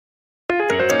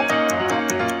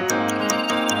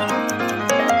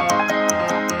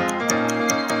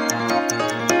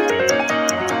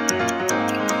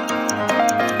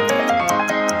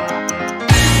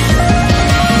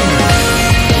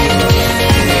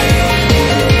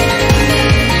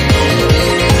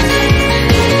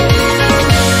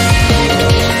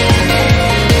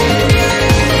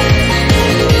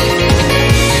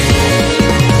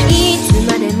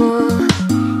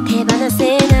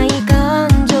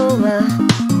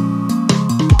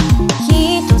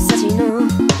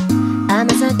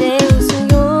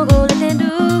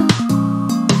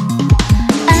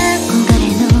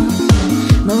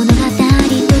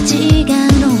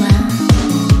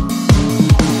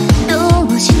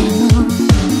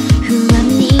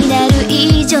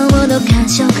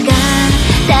触が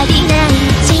足りない。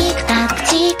チクタク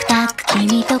チクタク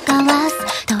君と交わ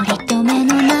す取り留め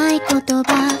のない言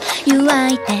葉湯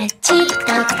いてチク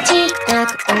タクチクタ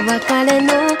クお別れ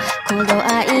の頃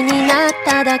合いになっ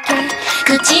ただけ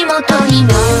口元に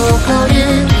残る